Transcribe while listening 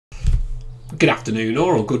Good afternoon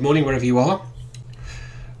or good morning wherever you are.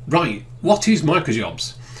 Right, what is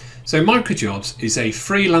MicroJobs? So MicroJobs is a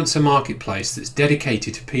freelancer marketplace that's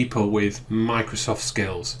dedicated to people with Microsoft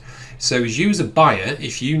skills. So as you as a buyer,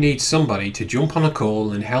 if you need somebody to jump on a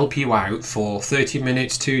call and help you out for 30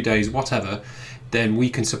 minutes, 2 days, whatever, then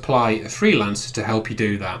we can supply a freelancer to help you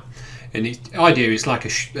do that. And the idea is like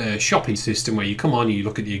a shopping system where you come on, you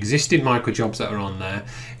look at the existing microjobs that are on there,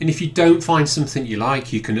 and if you don't find something you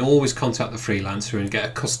like, you can always contact the freelancer and get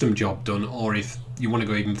a custom job done. Or if you want to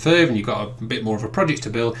go even further and you've got a bit more of a project to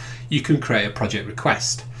build, you can create a project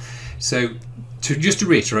request. So just to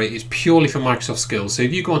reiterate, it's purely for Microsoft skills. So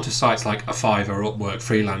if you go onto sites like a Fiverr or Upwork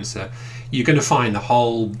Freelancer, you're going to find the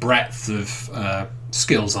whole breadth of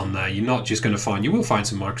skills on there. You're not just going to find, you will find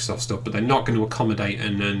some Microsoft stuff, but they're not going to accommodate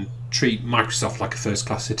and treat Microsoft like a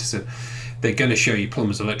first-class citizen. They're going to show you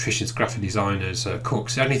plumbers, electricians, graphic designers,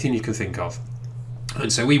 cooks, anything you can think of.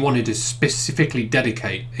 And so we wanted to specifically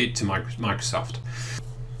dedicate it to Microsoft.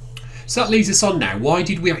 So that leads us on now. Why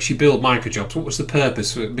did we actually build MicroJobs? What was the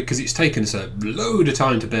purpose? Because it's taken us a load of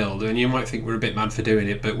time to build, and you might think we're a bit mad for doing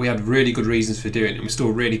it, but we had really good reasons for doing it, and we're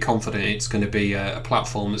still really confident it's going to be a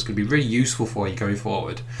platform that's going to be really useful for you going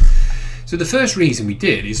forward. So the first reason we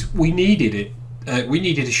did is we needed it. We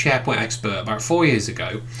needed a SharePoint expert about 4 years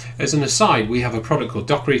ago. As an aside, we have a product called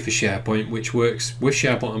Dockery for SharePoint, which works with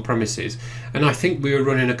SharePoint on premises. And I think we were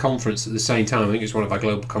running a conference at the same time. I think it was one of our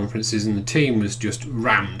global conferences, and the team was just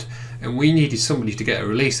rammed. And we needed somebody to get a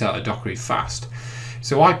release out of Dockery fast.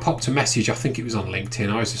 So I popped a message, I think it was on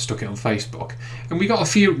LinkedIn, I just stuck it on Facebook. And we got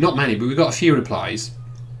a few, not many, but we got a few replies.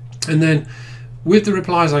 And then with the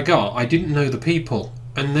replies I got, I didn't know the people.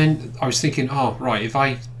 And then I was thinking, oh, right, if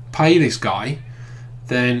I pay this guy,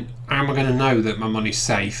 then how am I going to know that my money's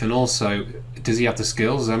safe? And also, does he have the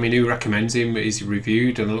skills? I mean, who recommends him? Is he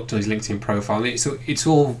reviewed? And I looked on his LinkedIn profile. It's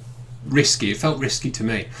all risky. It felt risky to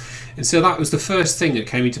me. And so that was the first thing that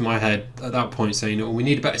came into my head at that point, saying, oh, we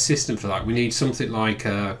need a better system for that. We need something like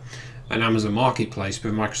an Amazon marketplace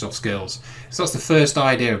with Microsoft skills. So that's the first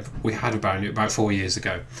idea we had about it about 4 years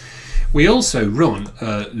ago. We also run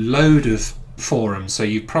a load of forums, so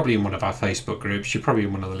you're probably in one of our Facebook groups, you're probably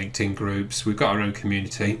in one of the LinkedIn groups. We've got our own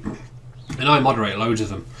community, and I moderate loads of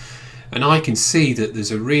them. And I can see that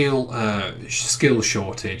there's a real skill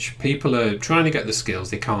shortage. People are trying to get the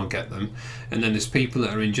skills, they can't get them. And then there's people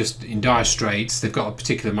that are in dire straits. They've got a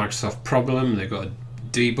particular Microsoft problem, they've got a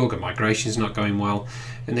debug, a migration's not going well,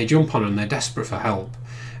 and they jump on and they're desperate for help.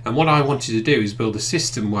 And what I wanted to do is build a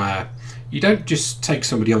system where you don't just take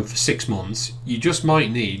somebody on for 6 months, you just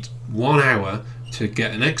might need 1 hour to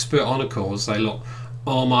get an expert on a call and say, look,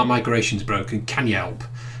 oh, my migration's broken, can you help?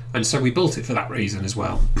 And so we built it for that reason as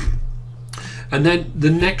well. And then the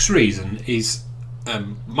next reason is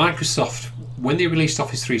Microsoft, when they released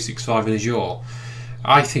Office 365 and Azure,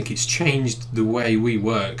 I think it's changed the way we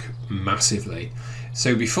work massively.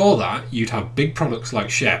 So before that, you'd have big products like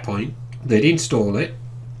SharePoint, they'd install it,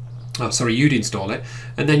 you'd install it,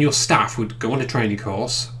 and then your staff would go on a training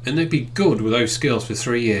course and they'd be good with those skills for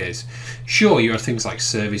 3 years. Sure, you had things like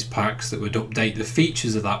service packs that would update the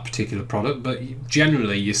features of that particular product, but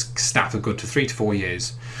generally your staff are good for 3 to 4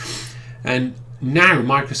 years. And now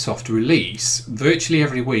Microsoft release virtually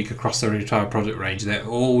every week across their entire product range. They're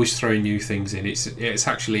always throwing new things in. It's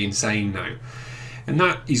actually insane now. And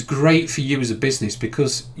that is great for you as a business,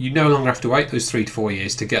 because you no longer have to wait those 3 to 4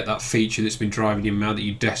 years to get that feature that's been driving you mad that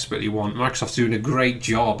you desperately want. Microsoft's doing a great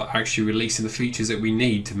job at actually releasing the features that we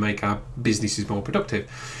need to make our businesses more productive.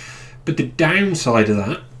 But the downside of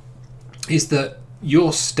that is that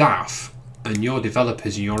your staff and your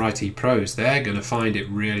developers and your IT pros, they're going to find it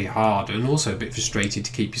really hard and also a bit frustrated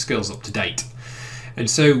to keep your skills up to date. And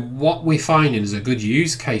so what we're finding is a good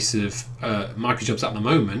use case of MicroJobs at the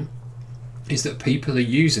moment is that people are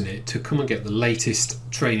using it to come and get the latest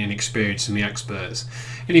training experience from the experts.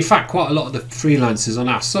 And in fact, quite a lot of the freelancers on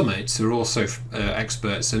our summits are also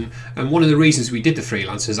experts. And one of the reasons we did the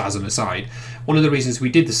freelancers, as an aside, one of the reasons we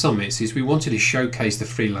did the summits is we wanted to showcase the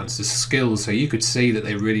freelancers' skills so you could see that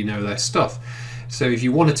they really know their stuff. So if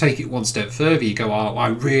you want to take it one step further, you go, oh, I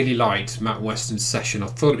really liked Matt Weston's session, I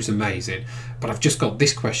thought it was amazing, but I've just got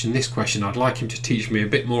this question, I'd like him to teach me a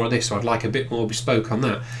bit more of this, or I'd like a bit more bespoke on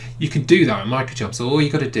that. You can do that with MicroJobs. So all you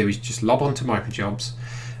got to do is just log on to MicroJobs,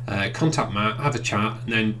 contact Matt, have a chat,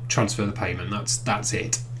 and then transfer the payment. That's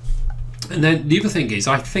it. And then the other thing is,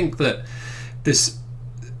 I think that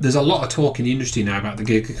there's a lot of talk in the industry now about the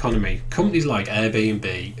gig economy. Companies like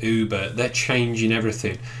Airbnb, Uber, they're changing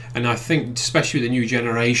everything. And I think, especially with the new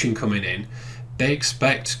generation coming in, they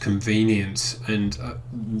expect convenience, and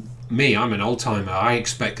me, I'm an old timer. I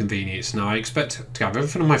expect convenience. Now I expect to have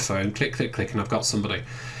everything on my phone, click, click, click, and I've got somebody.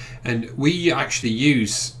 And we actually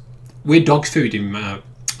we're dog fooding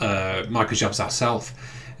MicroJobs ourselves.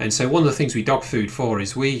 And so one of the things we dog food for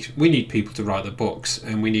is we need people to write the books,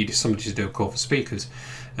 and we need somebody to do a call for speakers.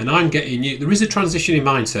 And I'm getting you. There is a transition in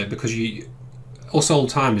mindset, because us old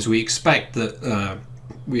timers, we expect that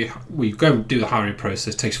we go and do the hiring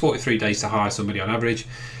process. It takes 43 days to hire somebody on average.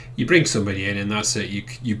 You bring somebody in, and that's it.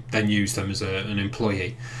 You then use them as an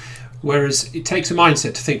employee. Whereas it takes a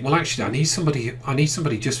mindset to think, well, actually, I need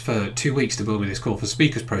somebody just for 2 weeks to build me this call for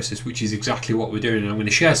speakers process, which is exactly what we're doing. And I'm going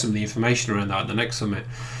to share some of the information around that at the next summit.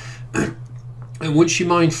 And once your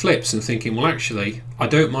mind flips and thinking, well, actually, I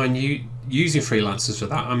don't mind using freelancers for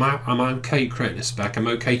that. I'm okay creating a spec. I'm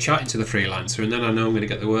okay chatting to the freelancer, and then I know I'm going to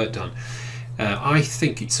get the work done. I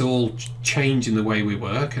think it's all changing the way we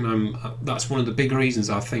work, and that's one of the big reasons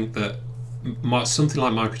I think that something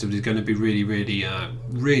like MicroJobs is going to be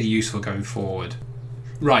really useful going forward.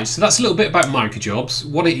 Right, so that's a little bit about MicroJobs,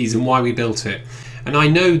 what it is and why we built it. And I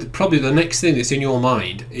know that probably the next thing that's in your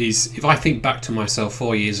mind is, if I think back to myself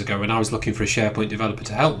 4 years ago when I was looking for a SharePoint developer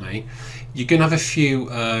to help me, you're going to have a few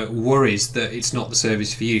worries that it's not the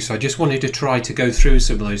service for you. So I just wanted to try to go through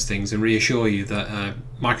some of those things and reassure you that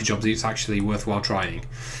MicroJobs is actually worthwhile trying.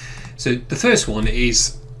 So the first one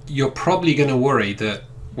is, you're probably going to worry that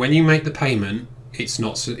when you make the payment, it's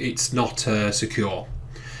not secure.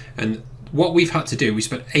 And what we've had to do, we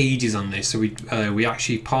spent ages on this. So we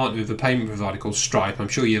actually partnered with a payment provider called Stripe. I'm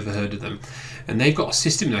sure you've ever heard of them. And they've got a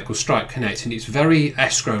system there called Stripe Connect, and it's very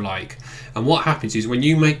escrow-like. And what happens is, when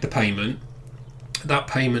you make the payment, that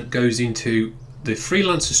payment goes into the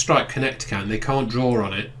freelancer Stripe Connect account. They can't draw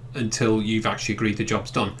on it until you've actually agreed the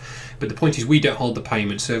job's done. But the point is, we don't hold the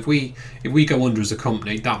payment. So if we go under as a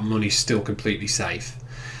company, that money's still completely safe.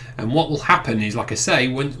 And what will happen is, like I say,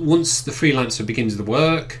 once the freelancer begins the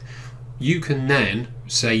work, you can then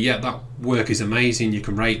say, yeah, that work is amazing, you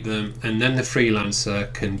can rate them, and then the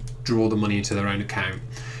freelancer can draw the money into their own account.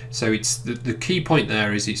 So it's the key point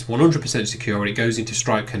there is it's 100% secure. It goes into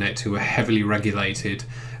Stripe Connect, who are heavily regulated,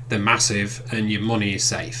 they're massive, and your money is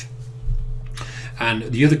safe. And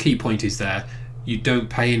the other key point is there, you don't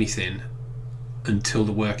pay anything until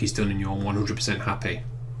the work is done and you're 100% happy.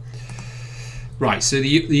 Right, so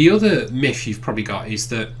the other myth you've probably got is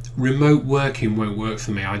that remote working won't work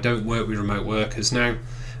for me. I don't work with remote workers. Now,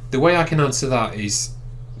 the way I can answer that is,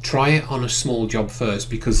 try it on a small job first,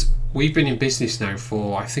 because we've been in business now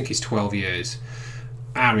for, I think it's 12 years.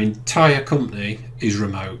 Our entire company is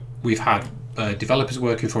remote. We've had developers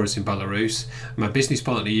working for us in Belarus. My business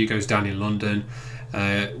partner Hugo's down in London.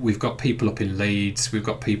 We've got people up in Leeds. We've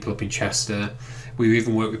got people up in Chester. We've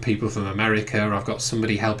even worked with people from America. I've got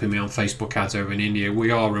somebody helping me on Facebook ads over in India.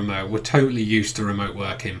 We are remote. We're totally used to remote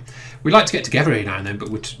working. We like to get together every now and then, but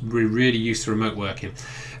we're really used to remote working.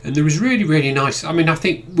 And there is really nice, I mean, I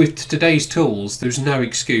think with today's tools, there's no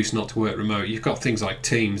excuse not to work remote. You've got things like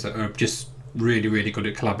Teams that are just really good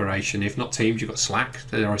at collaboration. If not Teams, you've got Slack,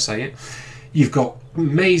 dare I say it. You've got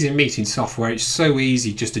amazing meeting software. It's so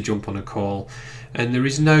easy just to jump on a call. And there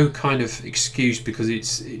is no kind of excuse, because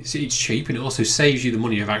it's cheap, and it also saves you the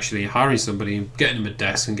money of actually hiring somebody and getting them a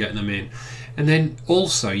desk and getting them in. And then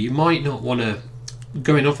also, you might not want to,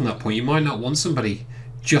 going off on that point, you might not want somebody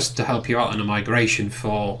just to help you out on a migration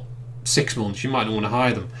for 6 months. You might not want to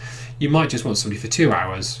hire them. You might just want somebody for 2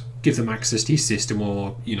 hours, give them access to your system,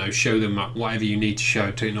 or show them whatever you need to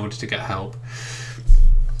show in order to get help.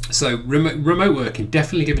 So remote working,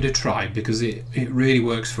 definitely give it a try, because it really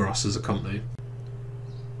works for us as a company.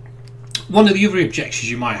 One of the other objections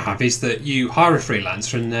you might have is that you hire a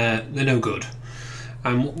freelancer and they're no good.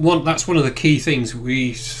 And that's one of the key things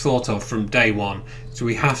we thought of from day one. So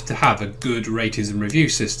we have to have a good ratings and review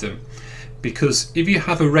system, because if you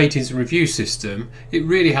have a ratings and review system, it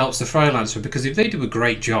really helps the freelancer, because if they do a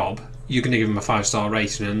great job, you're going to give them a 5-star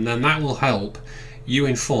rating, and then that will help you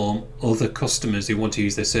inform other customers who want to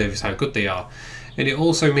use their service how good they are. And it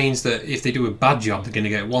also means that if they do a bad job, they're going to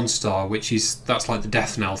get 1 star, that's like the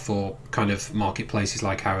death knell for kind of marketplaces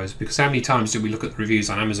like ours. Because how many times do we look at the reviews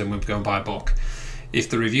on Amazon when we go and buy a book?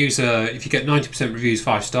 If you get 90% reviews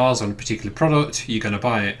 5 stars on a particular product, you're going to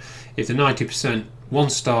buy it. If the 90% 1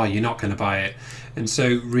 star, you're not going to buy it. And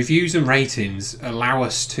so reviews and ratings allow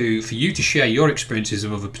us for you to share your experiences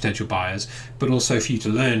of other potential buyers, but also for you to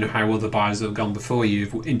learn how other buyers that have gone before you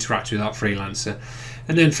have interacted with that freelancer.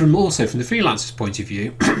 And then from the freelancer's point of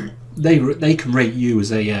view, they can rate you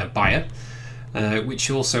as a buyer, which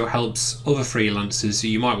also helps other freelancers who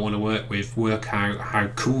you might want to work with work out how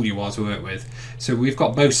cool you are to work with. So we've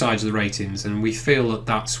got both sides of the ratings, and we feel that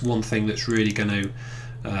that's one thing that's really going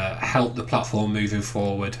to help the platform moving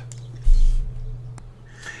forward.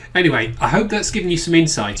 Anyway, I hope that's given you some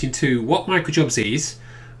insight into what MicroJobs is,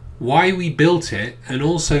 why we built it, and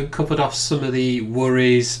also covered off some of the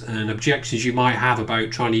worries and objections you might have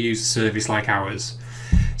about trying to use a service like ours.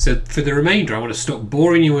 So for the remainder, I want to stop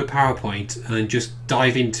boring you with PowerPoint and just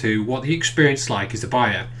dive into what the experience is like as a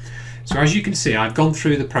buyer. So as you can see, I've gone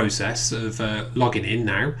through the process of logging in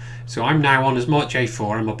now. So I'm now on as Mark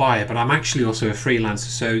J4, I'm a buyer, but I'm actually also a freelancer.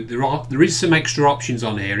 So there is some extra options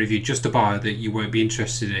on here if you're just a buyer that you won't be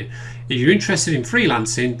interested in. If you're interested in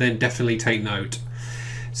freelancing, then definitely take note.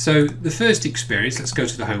 So the first experience, let's go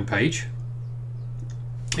to the home page,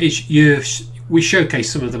 is we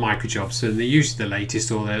showcase some of the MicroJobs, and they're usually the latest,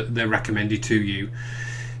 or they're recommended to you.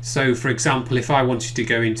 So for example, if I wanted to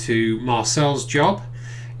go into Marcel's job,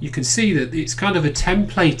 you can see that it's kind of a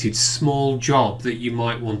templated small job that you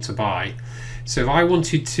might want to buy. So if I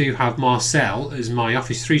wanted to have Marcel as my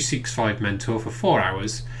Office 365 mentor for 4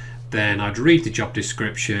 hours, then I'd read the job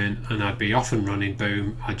description and I'd be off and running,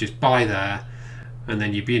 boom, I'd just buy there, and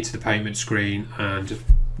then you'd be into the payment screen, and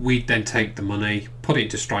we'd then take the money, put it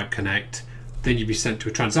into Stripe Connect, then you'd be sent to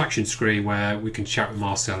a transaction screen where we can chat with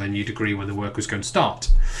Marcel and you'd agree when the work was going to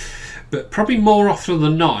start. But probably more often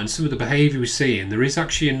than not, and some of the behaviour we're seeing, there is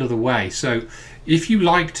actually another way. So if you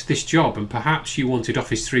liked this job and perhaps you wanted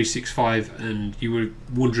Office 365 and you were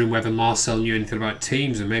wondering whether Marcel knew anything about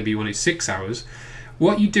Teams and maybe you wanted 6 hours,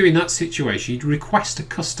 what you do in that situation, you'd request a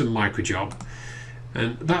custom MicroJob.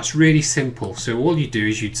 And that's really simple. So all you do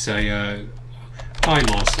is you'd say, hi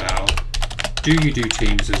Marcel, do you do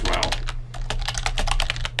Teams as well?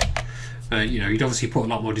 You'd obviously put a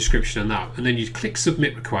lot more description on that, and then you'd click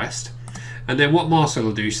submit request, and then what Marcel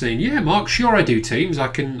will do is saying, yeah Mark, sure I do Teams, I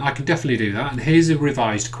can definitely do that, and here's a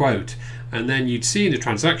revised quote. And then you'd see in the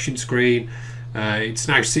transaction screen it's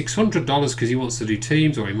now $600 because he wants to do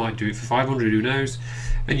Teams, or he might do it for 500, who knows,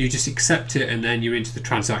 and you just accept it, and then you're into the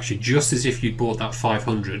transaction just as if you'd bought that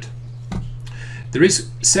 500. There is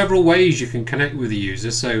several ways you can connect with the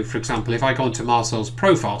user. So for example, if I go onto Marcel's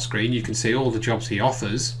profile screen, you can see all the jobs he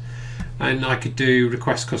offers, and I could do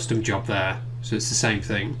request custom job there, so it's the same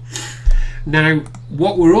thing. Now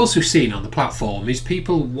what we're also seeing on the platform is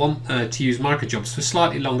people want to use MicroJobs for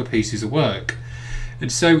slightly longer pieces of work,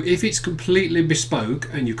 and so if it's completely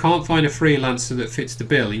bespoke and you can't find a freelancer that fits the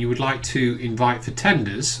bill and you would like to invite for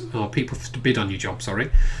tenders, or people to bid on your job,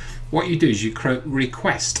 sorry, what you do is you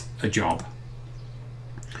request a job.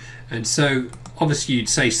 And so obviously you'd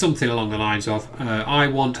say something along the lines of, I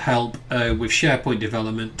want help with SharePoint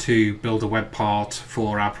development to build a web part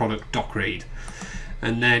for our product DocRead.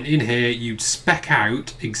 And then in here you'd spec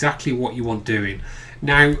out exactly what you want doing.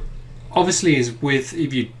 Now obviously, as with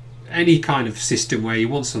any kind of system where you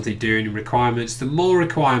want something doing in requirements, the more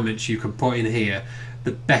requirements you can put in here,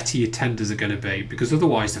 the better your tenders are going to be, because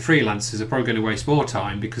otherwise the freelancers are probably going to waste more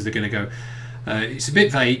time, because they're going to go, it's a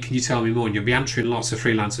bit vague, can you tell me more? And you'll be answering lots of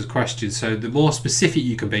freelancers' questions. So the more specific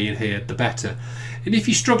you can be in here, the better. And if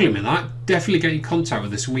you're struggling with that, definitely get in contact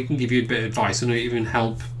with us and we can give you a bit of advice and even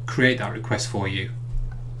help create that request for you.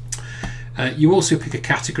 You also pick a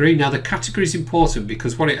category. Now the category is important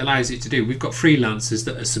because what it allows it to do, we've got freelancers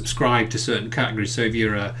that are subscribed to certain categories. So if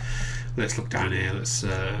you're a, let's look down here, let's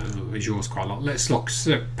yours quite a lot. Let's look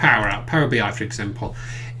Power BI, for example.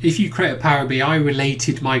 If you create a Power BI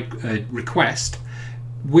related request,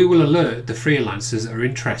 we will alert the freelancers that are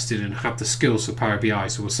interested and have the skills for Power BI.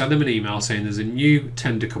 So we'll send them an email saying there's a new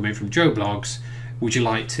tender coming from Joe Blogs. Would you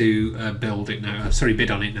like to bid on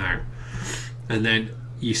it now? And then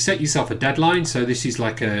you set yourself a deadline. So this is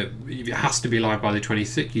like if it has to be live by the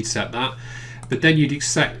 26th, you'd set that. But then you'd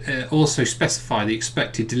also specify the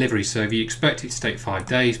expected delivery. So if you expect it to take 5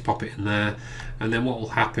 days, pop it in there. And then what will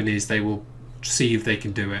happen is they will see if they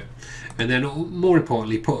can do it. And then more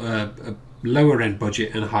importantly, put a lower end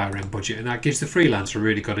budget and a higher end budget. And that gives the freelancer a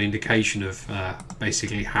really good indication of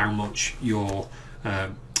basically how much you're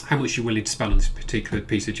willing to spend on this particular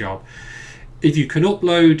piece of job. If you can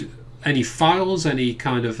upload any files, any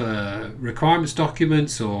kind of requirements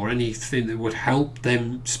documents or anything that would help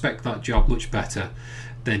them spec that job much better,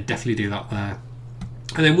 then definitely do that there.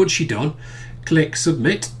 And then once you're done, click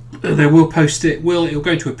submit, and then we'll post it. It'll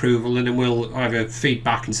go to approval, and then we'll either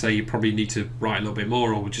feedback and say you probably need to write a little bit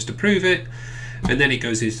more, or we'll just approve it. And then it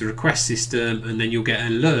goes into the request system, and then you'll get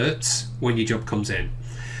alerts when your job comes in.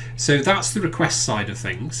 So that's the request side of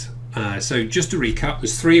things. So just to recap,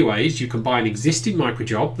 there's 3 ways. You can buy an existing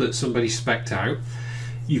MicroJob that somebody spec'd out.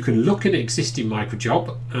 You can look at an existing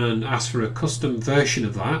microjob and ask for a custom version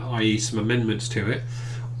of that, i.e. some amendments to it,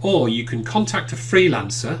 or you can contact a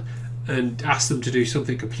freelancer and ask them to do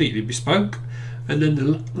something completely bespoke. And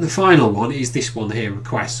then the final one is this one here,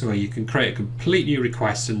 requests, where you can create a complete new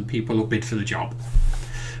request and people will bid for the job.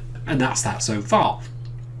 And that's that so far.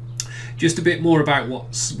 Just a bit more about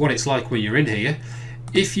what it's like when you're in here.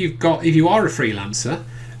 If you are a freelancer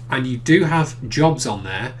and you do have jobs on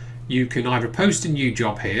there, you can either post a new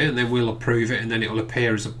job here and then we'll approve it, and then it will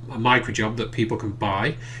appear as a microjob that people can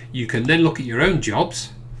buy. You can then look at your own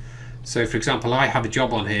jobs. So for example, I have a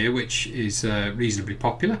job on here which is reasonably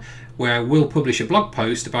popular, where we'll publish a blog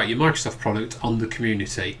post about your Microsoft product on the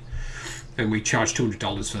community, and we charge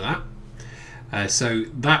 $200 for that. So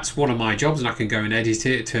that's one of my jobs, and I can go and edit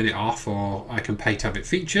it, turn it off, or I can pay to have it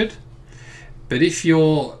featured. But if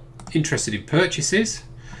you're interested in purchases,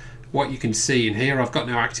 what you can see in here, I've got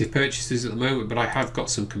no active purchases at the moment, but I have got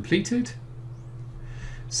some completed.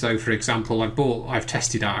 So for example, I've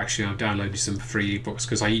tested out, actually I've downloaded some free ebooks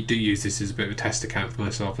because I do use this as a bit of a test account for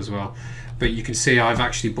myself as well. But you can see I've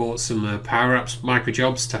actually bought some Power Apps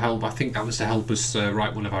microjobs to help, I think that was to help us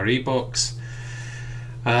write one of our ebooks.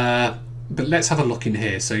 But let's have a look in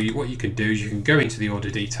here. So what you can do is you can go into the order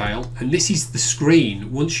detail, and this is the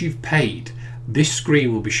screen. Once you've paid, this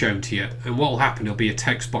screen will be shown to you, and what will happen, there'll be a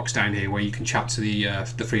text box down here where you can chat to the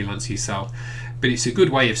freelancer yourself. But it's a good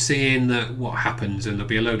way of seeing what happens, and there'll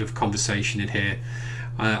be a load of conversation in here.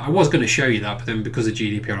 I was going to show you that, but then because of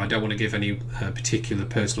GDPR I don't want to give any particular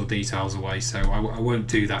personal details away, so I won't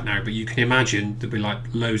do that now. But you can imagine there'll be like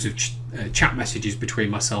loads of chat messages between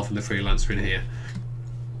myself and the freelancer in here.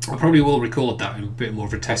 I probably will record that in a bit more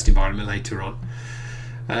of a test environment later on.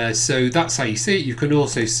 So that's how you see it. You can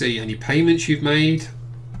also see any payments you've made.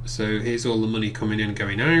 So here's all the money coming in and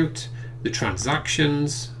going out, the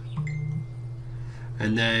transactions,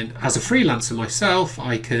 and then as a freelancer myself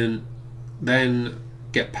I can then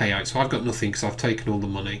get payout. So I've got nothing because I've taken all the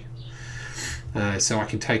money. So I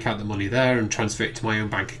can take out the money there and transfer it to my own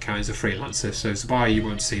bank account as a freelancer. So as a buyer you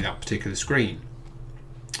won't see that particular screen.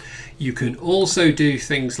 You can also do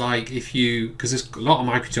things like, because there's a lot of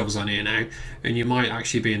microjobs on here now, and you might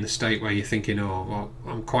actually be in the state where you're thinking, oh, well,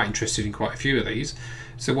 I'm quite interested in quite a few of these.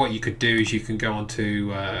 So what you could do is you can go on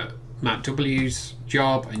to Matt W's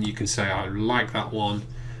job, and you can say, I like that one.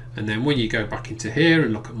 And then when you go back into here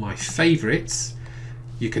and look at my favorites,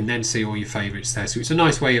 you can then see all your favorites there. So it's a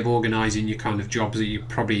nice way of organizing your kind of jobs that you're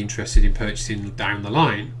probably interested in purchasing down the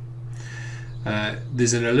line.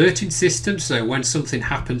 There's an alerting system, so when something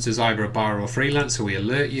happens as either a buyer or freelancer, we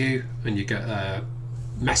alert you, and you get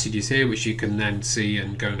messages here which you can then see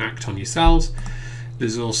and go and act on yourselves.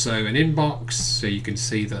 There's also an inbox, so you can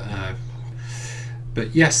see that.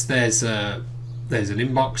 But yes, there's an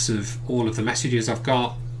inbox of all of the messages I've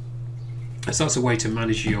got. So that's a way to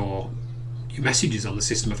manage your messages on the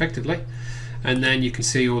system effectively. And then you can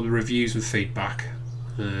see all the reviews and feedback.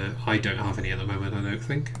 I don't have any at the moment, I don't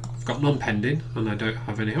think. I've got none pending, and I don't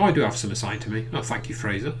have any. Oh, I do have some assigned to me. Oh, thank you,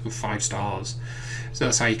 Fraser, with 5 stars. So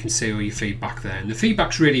that's how you can see all your feedback there. And the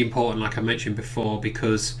feedback's really important, like I mentioned before,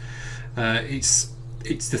 because it's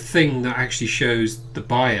the thing that actually shows the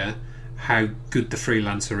buyer how good the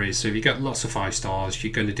freelancer is. So if you get lots of 5 stars,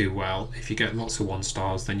 you're going to do well. If you get lots of 1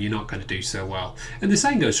 stars, then you're not going to do so well. And the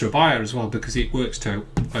same goes for a buyer as well, because it works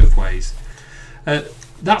both ways.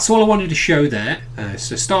 That's all I wanted to show there.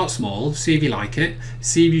 So start small, see if you like it,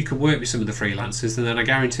 see if you can work with some of the freelancers, and then I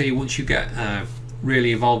guarantee you once you get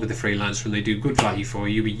really involved with the freelancer and they do good value for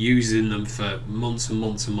you, you'll be using them for months and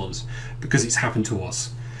months and months, because it's happened to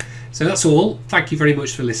us. So that's all. Thank you very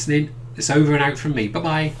much for listening. It's over and out from me. Bye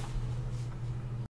bye.